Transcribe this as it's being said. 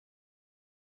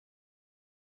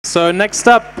So next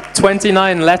up,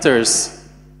 29 letters.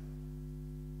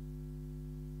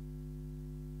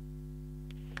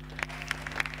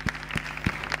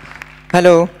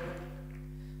 Hello.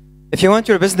 If you want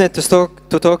your business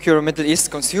to talk your Middle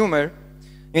East consumer,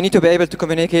 you need to be able to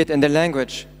communicate in their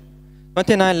language.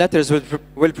 29 letters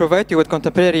will provide you with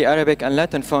contemporary Arabic and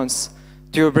Latin fonts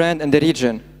to your brand in the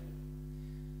region.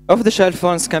 Off-the-shelf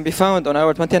fonts can be found on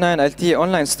our 29LT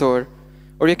online store,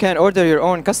 or you can order your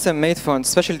own custom-made fonts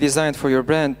specially designed for your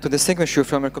brand to distinguish you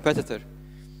from your competitor.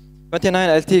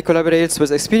 29LT collaborates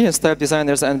with experienced type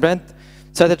designers and brand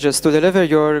strategists to deliver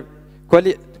your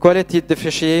quality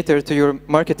differentiator to your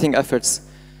marketing efforts.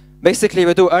 Basically,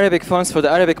 we do Arabic fonts for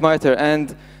the Arabic market,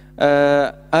 and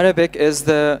Arabic is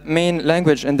the main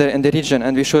language in the region,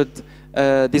 and we should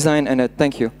design in it.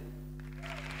 Thank you.